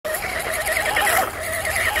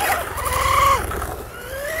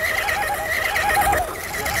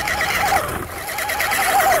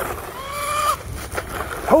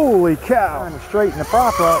Holy cow. Trying to straighten the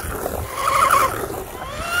prop up.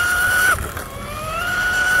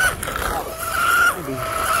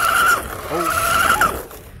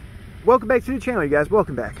 Welcome back to the channel, you guys.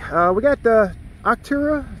 Welcome back. We got the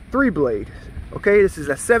Octura 3-blade. Okay, this is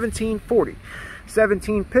a 1740.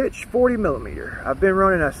 17 pitch, 40 millimeter. I've been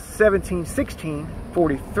running a 1716,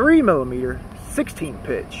 43 millimeter, 16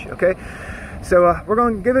 pitch. Okay, so we're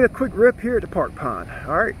going to give it a quick rip here at the park pond.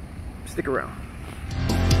 All right, stick around.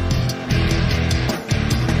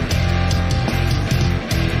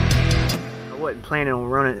 I wasn't planning on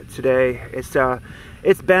running it today. It's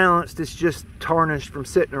balanced. It's just tarnished from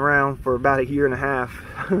sitting around for about a year and a half.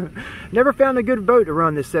 Never found a good boat to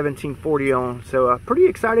run this 1740 on, so pretty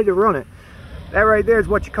excited to run it. That right there is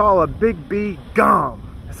what you call a big B gom.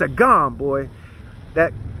 It's a gom, boy.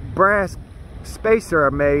 That brass spacer I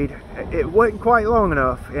made, it wasn't quite long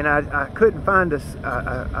enough, and I couldn't find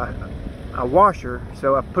a washer,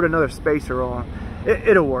 so I put another spacer on.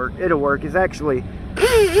 It'll work. It'll work. It's actually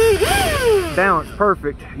balanced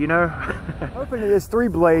perfect, you know. Hoping to this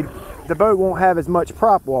 3-blade, the boat won't have as much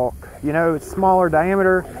prop walk. You know, it's smaller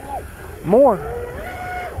diameter, more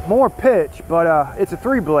pitch, but it's a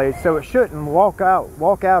 3-blade, so it shouldn't walk out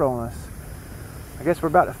on us. I guess we're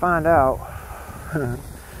about to find out. Let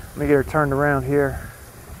me get her turned around here.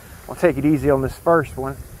 I'll take it easy on this first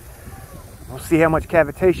one. We'll see how much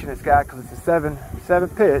cavitation it's got, because it's a 7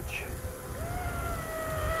 pitch.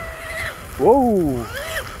 Whoa!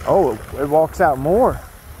 Oh, it walks out more.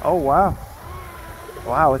 Oh wow!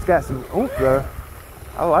 Wow, it's got some oomph though.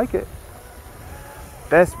 I like it.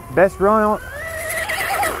 Best run on.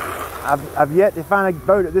 I've yet to find a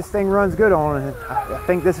boat that this thing runs good on, and I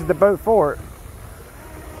think this is the boat for it.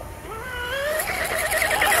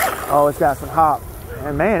 Oh, it's got some hop,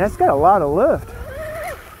 and man, it's got a lot of lift.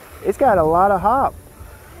 It's got a lot of hop.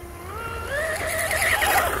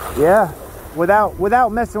 Yeah.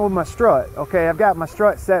 Without messing with my strut. Okay, I've got my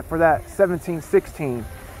strut set for that 1716,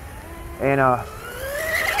 and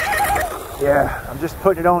yeah, I'm just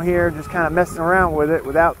putting it on here, just kind of messing around with it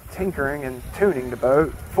without tinkering and tuning the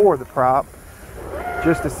boat for the prop.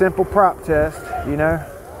 Just a simple prop test, you know.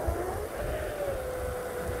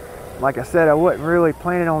 Like I said, I wasn't really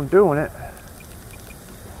planning on doing it.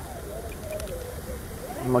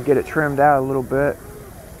 I'm gonna get it trimmed out a little bit.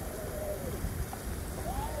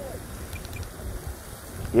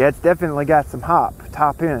 Yeah, it's definitely got some hop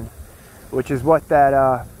top end, which is what that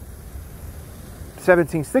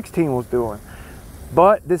 1716 was doing.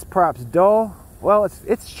 But this prop's dull. Well,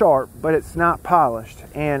 it's sharp, but it's not polished.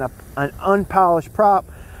 And an unpolished prop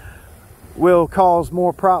will cause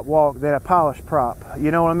more prop walk than a polished prop.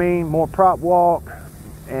 You know what I mean? More prop walk,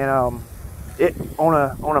 and it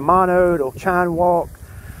on a mono, it'll chine walk.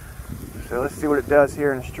 So let's see what it does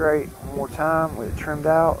here in a straight one more time with it trimmed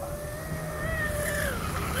out.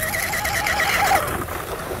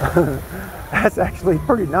 That's actually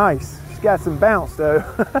pretty nice. It's got some bounce though.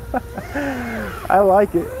 I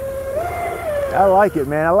like it. I like it,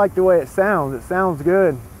 man. I like the way it sounds. It sounds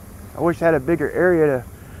good. I wish I had a bigger area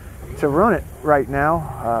to run it right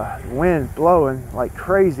now. Wind blowing like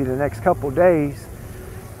crazy the next couple days.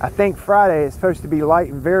 I think Friday is supposed to be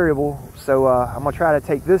light and variable, so I'm gonna try to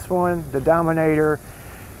take this one, the Dominator,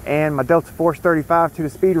 and my Delta Force 35 to the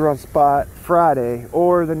speed run spot Friday,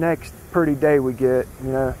 or the next pretty day we get.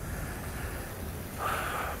 You know,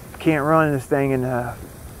 can't run this thing in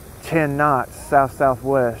 10 knots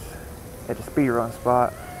southwest at the speed run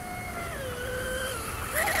spot.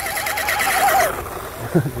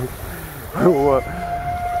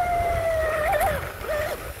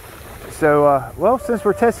 So well, since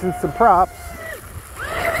we're testing some props,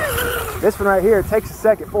 this one right here, it takes a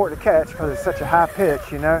second for it to catch because it's such a high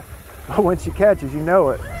pitch, you know. But when she catches, you know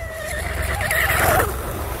it.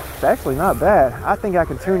 It's actually not bad. I think I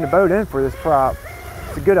can tune the boat in for this prop.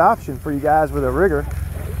 It's a good option for you guys with a rigger,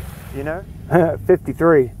 you know.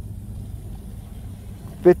 53,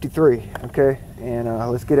 okay. And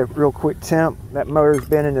let's get a real quick temp. That motor's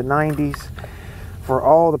been in the 90s for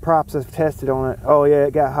all the props I've tested on it. Oh yeah,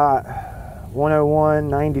 it got hot. 101,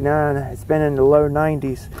 99. It's been in the low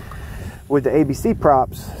 90s with the ABC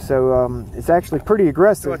props, so it's actually pretty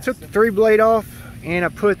aggressive. So I took the 3-blade off and I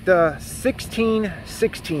put the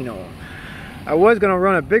 1616 on. I was going to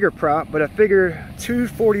run a bigger prop, but I figured 2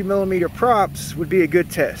 40mm props would be a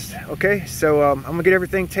good test. Okay, so I'm gonna get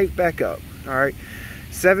everything taped back up. All right,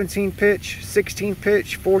 17 pitch, 16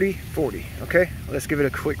 pitch, 40 40. Okay, let's give it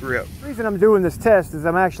a quick rip. The reason I'm doing this test is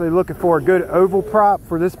I'm actually looking for a good oval prop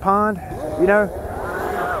for this pond, you know,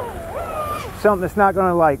 something that's not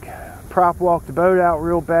going to like prop walk the boat out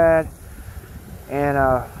real bad, and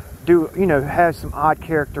do, you know, have some odd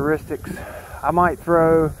characteristics. I might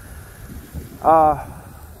throw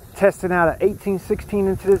testing out an 1816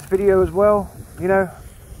 into this video as well, you know,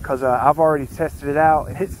 because I've already tested it out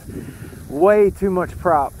and it's way too much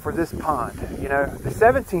prop for this pond. You know, the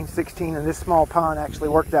 1716 in this small pond actually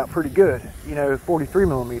worked out pretty good, you know, 43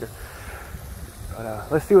 millimeter.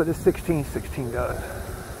 But let's see what this 1616 does.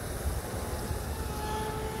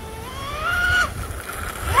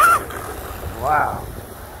 Wow,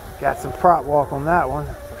 got some prop walk on that one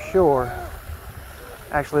for sure.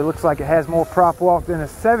 Actually looks like it has more prop walk than a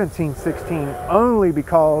 1716, only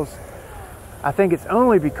because, I think it's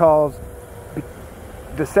only because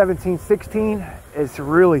the 1716 is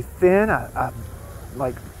really thin. I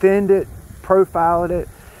like thinned it, profiled it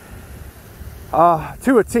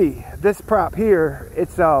to a T. This prop here,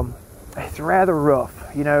 it's rather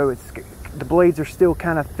rough. You know, the blades are still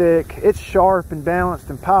kind of thick. It's sharp and balanced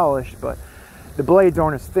and polished, but the blades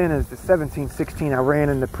aren't as thin as the 1716 I ran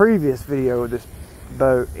in the previous video of this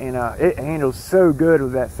boat, and it handles so good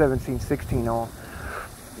with that 1716 on,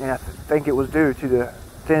 and I think it was due to the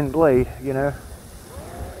thin blade. You know,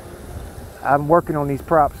 I'm working on these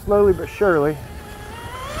props slowly but surely.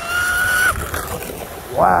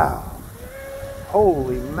 Wow,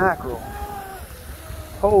 holy mackerel,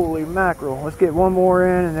 holy mackerel. Let's get one more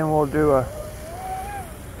in and then we'll do a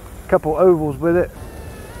couple ovals with it.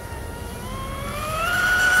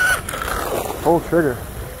 Full trigger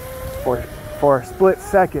for a split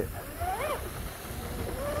second.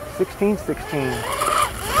 1616.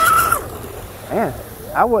 Man,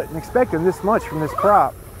 I wasn't expecting this much from this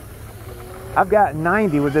prop. I've got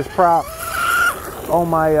 90 with this prop on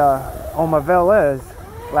my Velez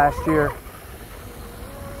last year.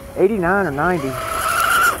 89 or 90.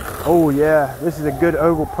 Oh yeah, this is a good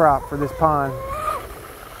oval prop for this pond.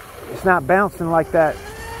 It's not bouncing like that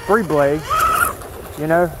 3-blade, you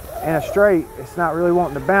know, and a straight. It's not really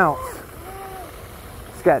wanting to bounce.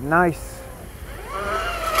 It's got nice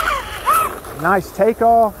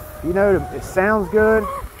takeoff, you know, it sounds good.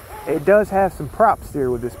 It does have some prop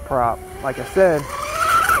steer with this prop. Like I said,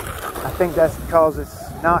 I think that's because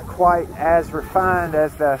it's not quite as refined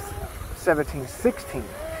as the 1716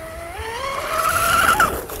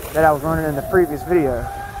 that I was running in the previous video.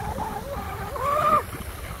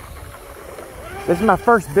 This is my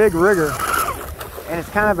first big rigger, and it's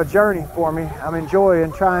kind of a journey for me. I'm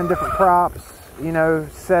enjoying trying different props, you know,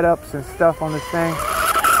 setups and stuff on this thing.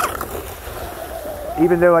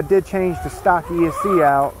 Even though I did change the stock ESC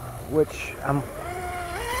out, which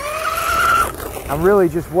I'm really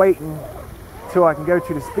just waiting till I can go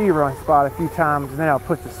to the speed run spot a few times, and then I'll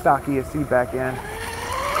put the stock ESC back in.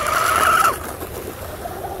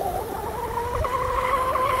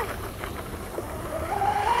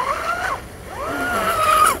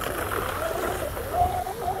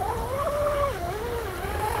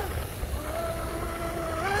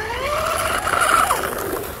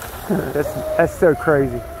 That's so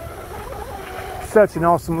crazy. Such an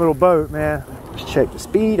awesome little boat, man. Let's check the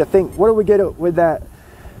speed. I think, what do we get with that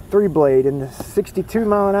 3-blade in the 62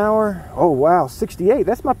 mile an hour? Oh wow, 68.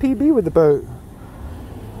 That's my PB with the boat.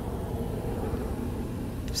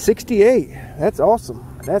 68. That's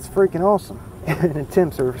awesome. That's freaking awesome. And the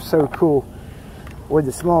temps are so cool with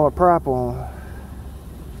the smaller prop on.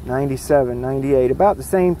 97, 98, about the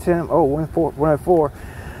same temp. Oh, 104.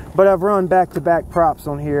 But I've run back-to-back props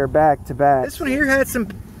on here, back-to-back. This one here had some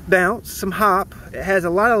bounce, some hop. It has a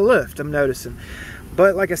lot of lift, I'm noticing.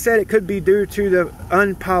 But like I said, it could be due to the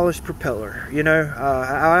unpolished propeller. You know,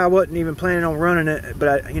 I wasn't even planning on running it,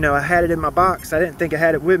 but I had it in my box. I didn't think I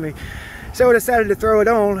had it with me, so I decided to throw it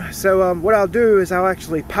on. So what I'll do is I'll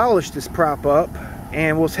actually polish this prop up,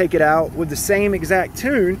 and we'll take it out with the same exact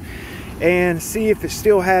tune and see if it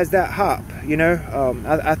still has that hop. You know,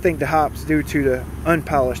 I think the hop's due to the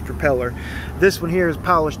unpolished propeller. This one here is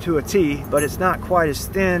polished to a T, but it's not quite as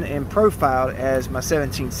thin and profiled as my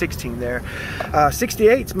 1716 there.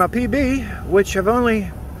 68's my PB, which I've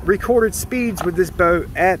only recorded speeds with this boat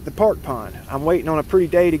at the park pond. I'm waiting on a pretty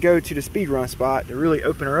day to go to the speed run spot to really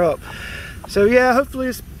open her up. So yeah, hopefully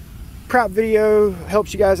this prop video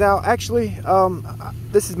helps you guys out. Actually,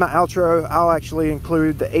 this is my outro. I'll actually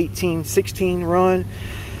include the 1816 run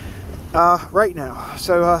right now.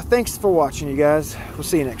 So thanks for watching, you guys. We'll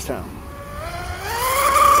see you next time.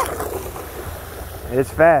 It's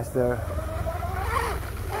fast though.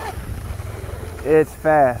 It's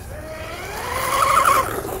fast.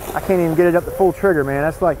 I can't even get it up to full trigger, man.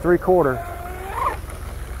 That's like 3/4.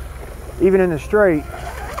 Even in the straight.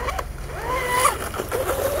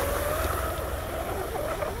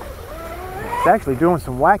 It's actually doing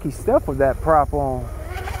some wacky stuff with that prop on.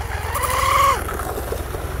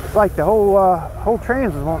 It's like the whole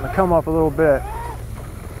trans was wanting to come up a little bit.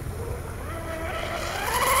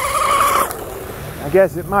 I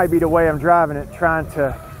guess it might be the way I'm driving it, trying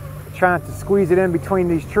to squeeze it in between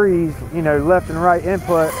these trees, you know, left and right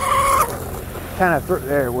input. Kind of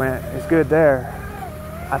there it went. It's good there.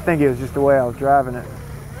 I think it was just the way I was driving it.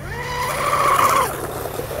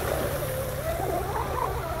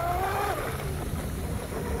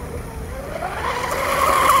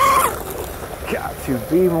 Got to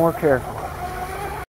be more careful.